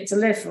benefit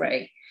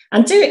delivery,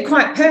 and do it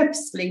quite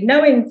purposefully,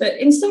 knowing that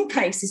in some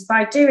cases,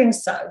 by doing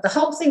so, the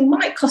whole thing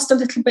might cost a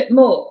little bit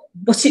more,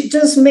 but it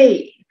does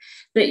mean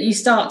that you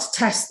start to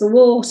test the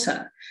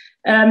water.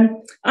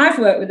 I've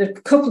worked with a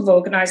couple of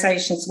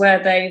organisations where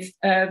they've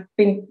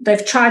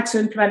tried to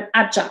implement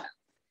agile,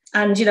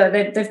 and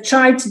they've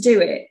tried to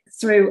do it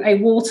through a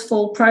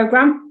waterfall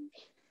program,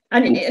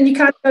 and you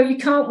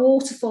can't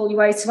waterfall your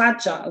way to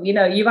agile.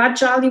 You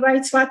agile your way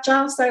to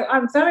agile. So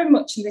I'm very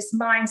much in this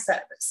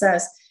mindset that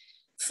says,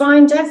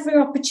 find every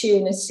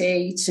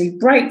opportunity to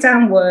break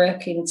down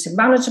work into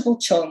manageable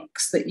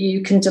chunks that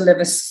you can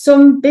deliver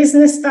some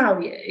business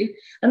value.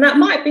 And that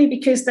might be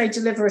because they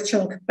deliver a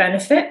chunk of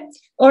benefit,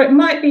 or it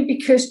might be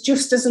because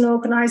just as an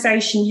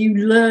organisation, you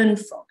learn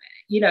from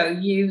it.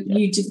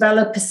 You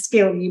develop a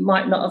skill you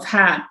might not have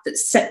had that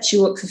sets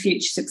you up for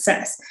future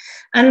success.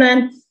 And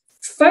then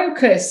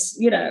focus,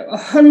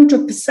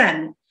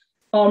 100%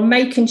 on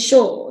making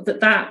sure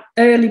that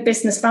early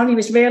business value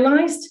is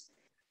realised.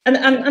 And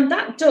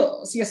that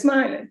does, you're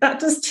smiling, that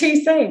does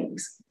two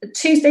things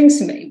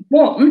for me.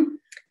 One,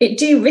 it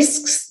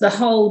de-risks the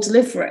whole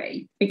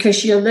delivery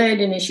because you're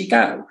learning as you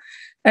go.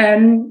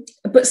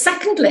 But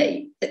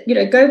secondly,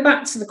 go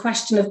back to the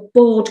question of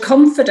board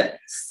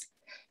confidence.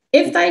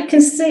 If they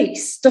can see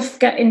stuff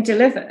getting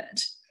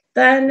delivered,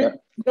 then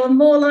you're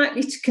more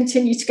likely to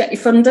continue to get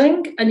your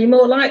funding, and you're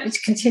more likely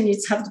to continue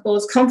to have the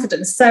board's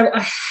confidence. So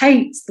I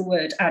hate the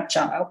word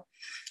agile.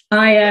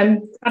 I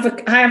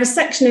have a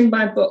section in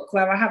my book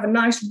where I have a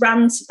nice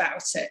rant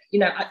about it.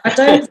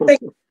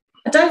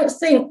 I don't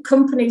think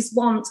companies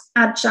want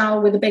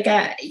agile with a big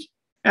A,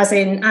 as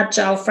in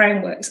agile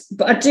frameworks,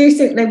 but I do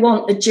think they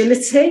want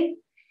agility.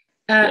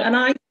 And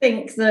I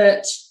think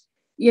that,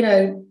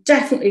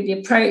 definitely the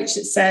approach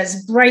that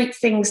says break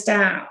things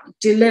down,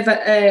 deliver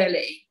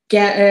early,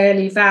 get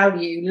early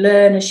value,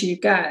 learn as you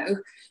go.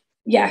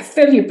 Yeah,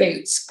 fill your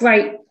boots.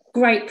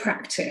 Great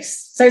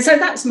practice. So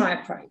that's my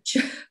approach.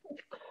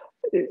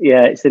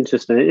 Yeah, it's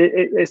interesting.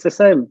 It's the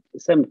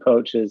same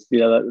approach as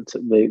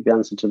the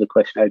answer to the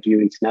question, how do you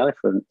eat an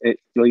elephant?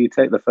 You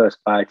take the first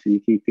bite and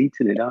you keep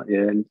eating it, don't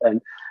you?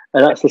 And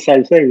that's the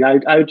same thing.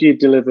 How do you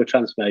deliver a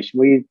transformation?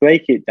 Well, you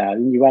break it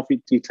down,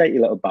 you take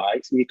your little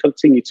bites and you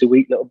continue to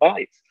eat little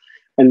bites.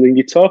 And then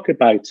you talk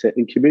about it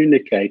and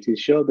communicate and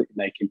show that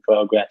you're making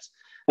progress.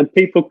 And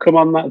people come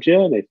on that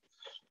journey,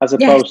 as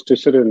opposed to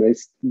suddenly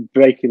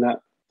breaking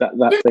that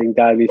thing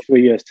down in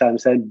 3 years' time,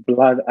 saying,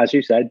 as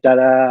you said,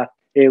 da-da,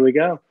 here we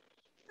go.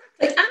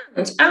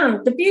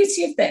 And the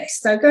beauty of this,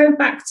 so going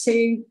back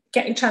to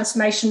getting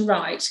transformation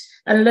right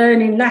and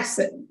learning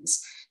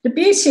lessons, the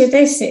beauty of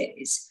this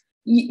is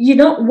you're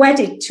not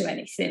wedded to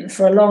anything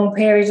for a long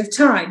period of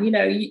time.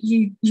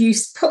 You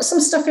put some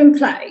stuff in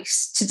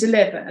place to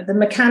deliver, the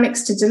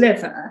mechanics to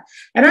deliver,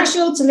 and as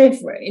you're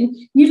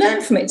delivering, you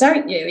learn from it,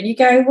 don't you? And you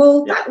go,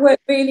 well, that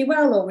worked really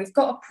well, or we've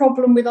got a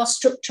problem with our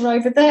structure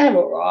over there,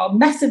 or our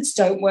methods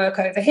don't work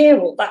over here,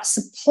 or that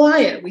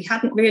supplier, we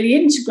hadn't really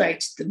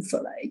integrated them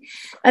fully.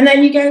 And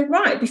then you go,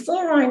 right,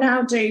 before I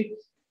now do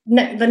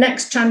the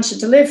next chance of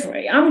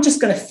delivery, I'm just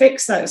going to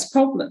fix those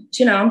problems.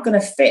 I'm going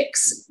to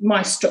fix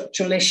my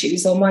structural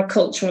issues or my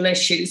cultural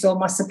issues or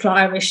my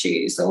supplier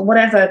issues or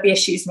whatever the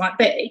issues might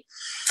be.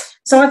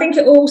 So I think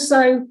it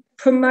also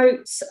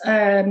promotes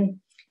a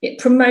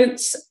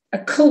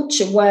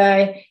culture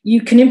where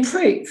you can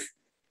improve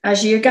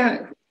as you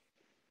go,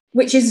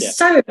 which is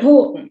so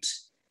important.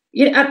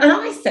 And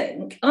I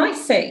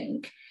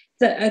think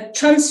that a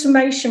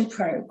transformation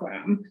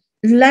program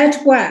led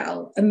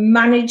well and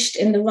managed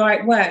in the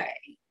right way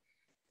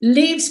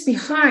leaves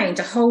behind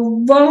a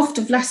whole raft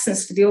of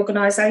lessons for the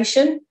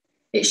organisation.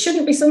 It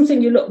shouldn't be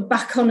something you look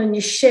back on and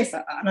you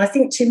shiver. And I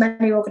think too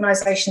many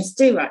organisations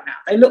do right now.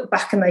 They look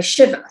back and they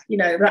shiver.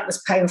 That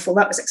was painful,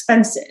 that was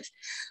expensive.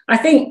 I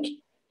think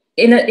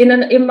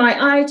in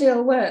my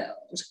ideal world,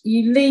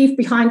 you leave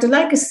behind a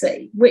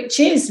legacy, which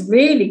is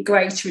really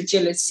greater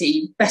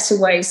agility, better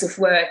ways of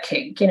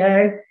working,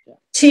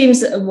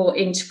 teams that are more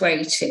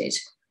integrated,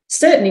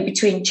 certainly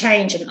between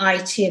change and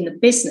IT and the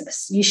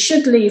business. You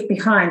should leave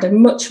behind a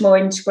much more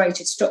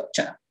integrated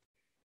structure.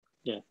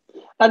 Yeah.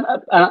 And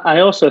I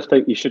also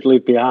think you should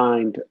leave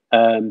behind,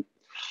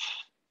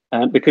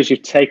 because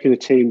you've taken the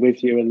team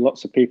with you and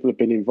lots of people have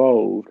been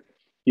involved,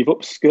 you've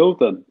upskilled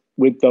them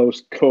with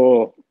those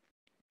core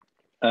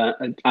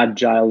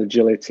agile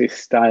agility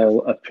style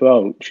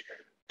approach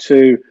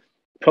to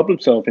problem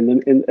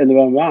solving in their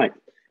own right.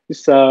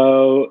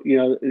 So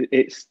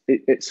it's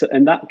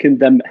and that can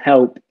then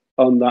help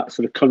on that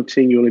sort of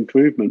continual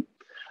improvement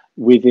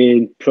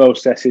within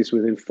processes,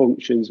 within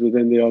functions,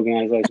 within the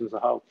organisation as a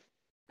whole.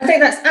 I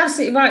think that's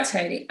absolutely right,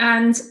 Tony.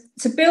 And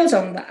to build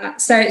on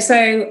that, so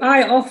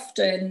I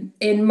often,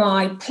 in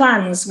my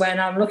plans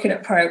when I'm looking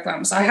at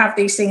programs, I have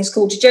these things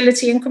called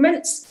agility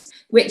increments,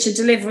 which are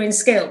delivering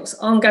skills,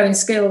 ongoing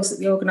skills that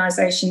the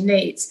organisation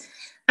needs.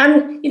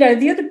 And,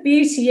 the other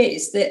beauty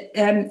is that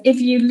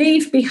if you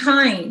leave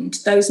behind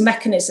those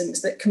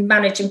mechanisms that can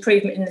manage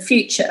improvement in the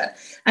future,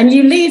 and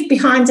you leave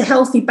behind a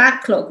healthy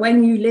backlog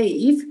when you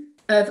leave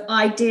of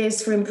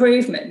ideas for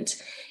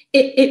improvement,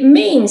 it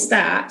means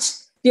that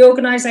the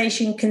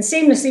organisation can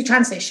seamlessly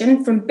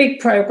transition from big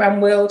programme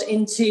world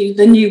into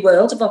the new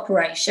world of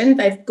operation.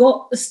 They've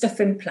got the stuff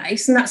in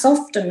place, and that's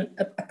often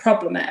a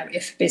problem area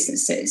for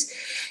businesses.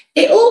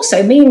 It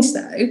also means,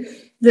 though,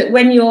 that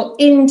when you're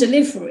in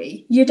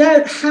delivery, you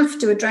don't have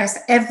to address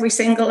every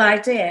single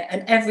idea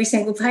and every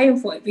single pain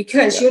point,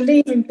 because you're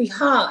leaving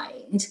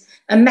behind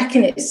a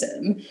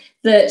mechanism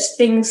that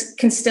things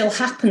can still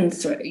happen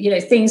through.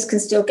 Things can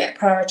still get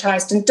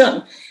prioritised and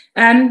done.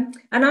 And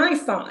I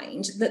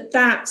find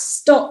that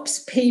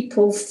stops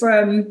people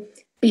from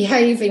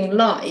behaving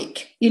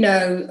like,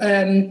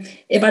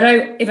 if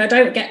I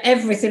don't get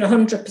everything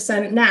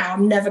 100% now,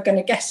 I'm never going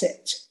to get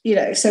it.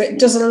 So it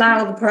does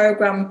allow the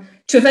programme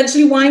to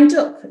eventually wind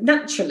up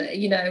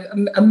naturally,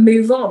 and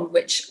move on,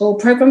 which all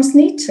programmes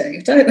need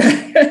to, don't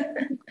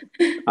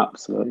they?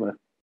 Absolutely.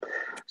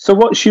 So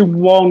what's your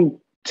one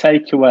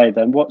takeaway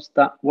then? What's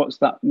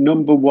that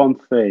number one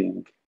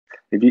thing?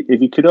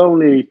 If you could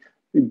only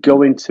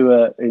go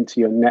into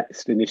your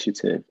next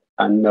initiative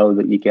and know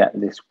that you get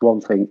this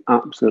one thing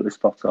absolutely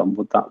spot on,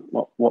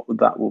 what would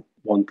that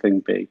one thing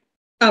be?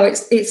 Oh,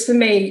 it's for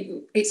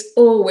me, it's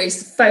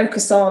always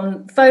focus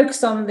on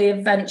the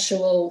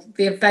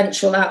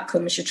eventual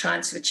outcomes you're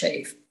trying to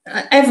achieve.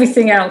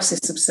 Everything else is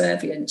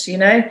subservient,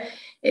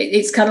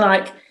 It's kind of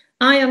like,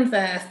 I am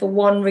there for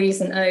one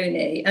reason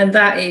only, and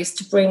that is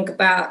to bring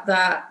about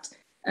that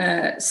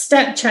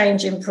step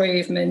change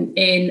improvement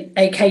in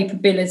a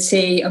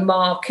capability, a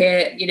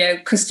market,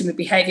 customer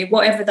behaviour,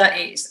 whatever that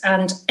is,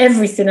 and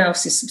everything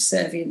else is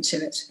subservient to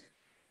it.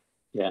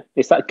 Yeah,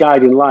 it's that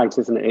guiding light,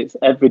 isn't it? It's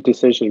every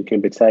decision can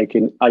be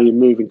taken. Are you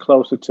moving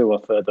closer to or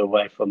further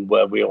away from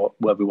where we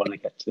want to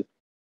get to?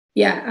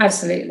 Yeah,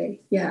 absolutely.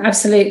 And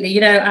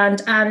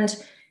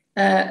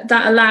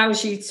that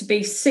allows you to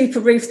be super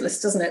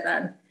ruthless, doesn't it?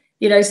 Then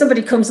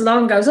somebody comes along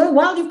and goes, "Oh,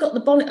 while you've got the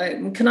bonnet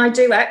open, can I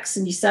do X?"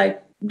 And you say,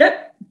 "Nope,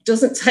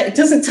 doesn't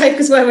take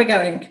us where we're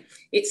going.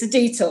 It's a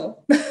detour."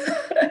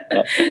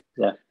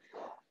 Yeah.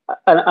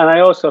 And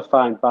I also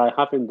find by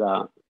having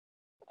that,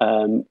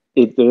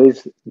 if there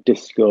is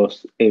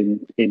discourse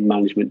in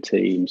management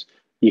teams,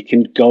 you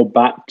can go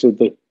back to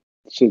the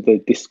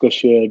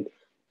discussion,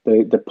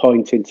 the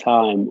point in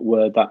time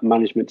where that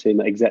management team,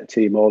 that exec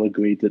team, all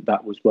agreed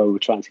that was where we were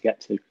trying to get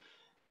to,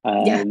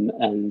 and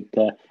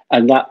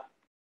that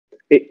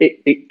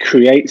it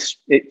creates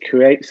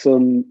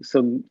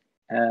some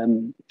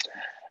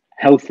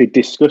healthy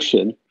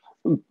discussion,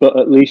 but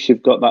at least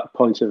you've got that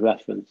point of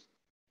reference.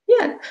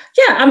 Yeah,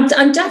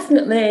 I'm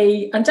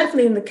definitely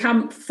in the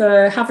camp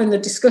for having the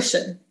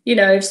discussion.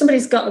 If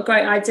somebody's got a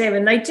great idea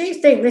and they do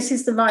think this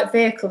is the right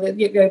vehicle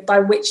by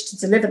which to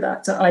deliver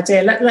that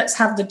idea, let's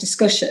have the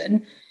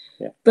discussion.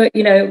 Yeah. But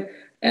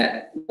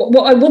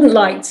what I wouldn't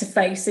like to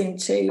face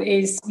into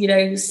is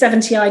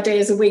 70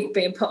 ideas a week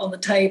being put on the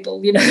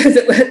table,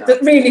 that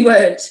really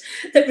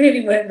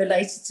weren't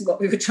related to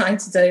what we were trying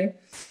to do.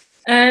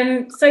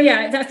 So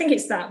yeah, I think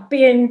it's that,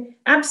 being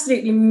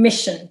absolutely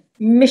mission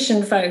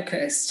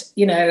focused,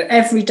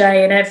 every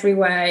day in every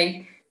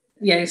way,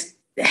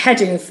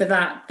 heading for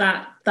that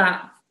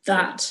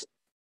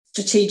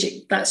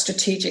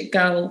strategic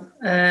goal.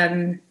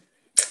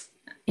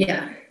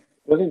 Yeah.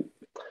 Brilliant.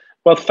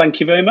 Well, thank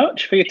you very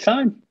much for your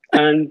time.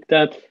 And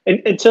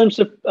in terms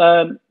of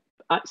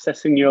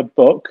accessing your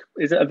book,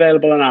 is it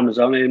available on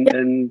Amazon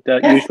and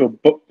usual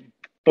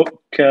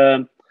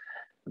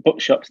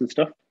bookshops and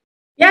stuff?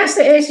 Yes,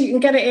 it is. You can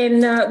get it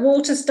in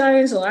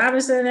Waterstones or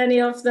Amazon, any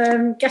of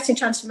them. Getting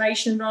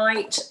Transformation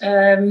Right.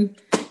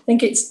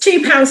 think it's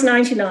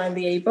 £2.99,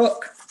 the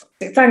ebook.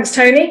 Thanks,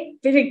 Tony.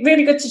 Really,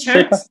 really good to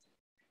chat. Super.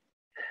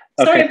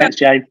 Okay, thanks,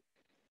 Jane.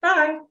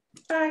 Bye.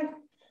 Bye.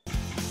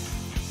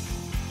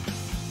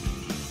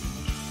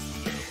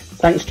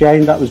 Thanks,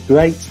 Jane. That was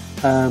great.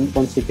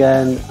 Once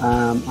again,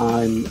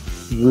 I'm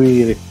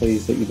really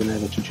pleased that you've been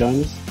able to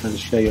join us and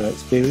share your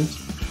experience.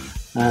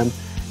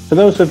 For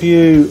those of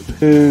you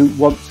who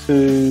want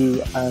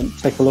to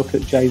take a look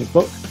at Jane's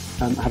book,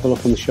 have a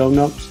look on the show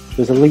notes.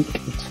 There's a link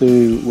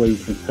to where you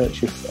can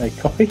purchase a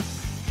copy.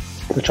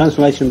 The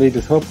Transformation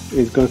Leaders Hub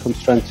is going from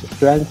strength to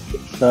strength.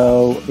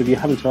 So if you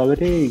haven't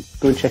already,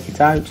 go and check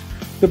it out.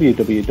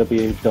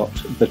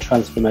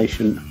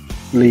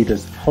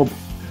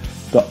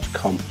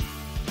 www.thetransformationleadershub.com.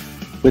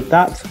 With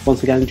that,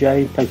 once again,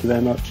 Jane, thank you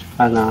very much.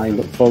 And I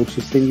look forward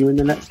to seeing you in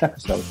the next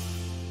episode.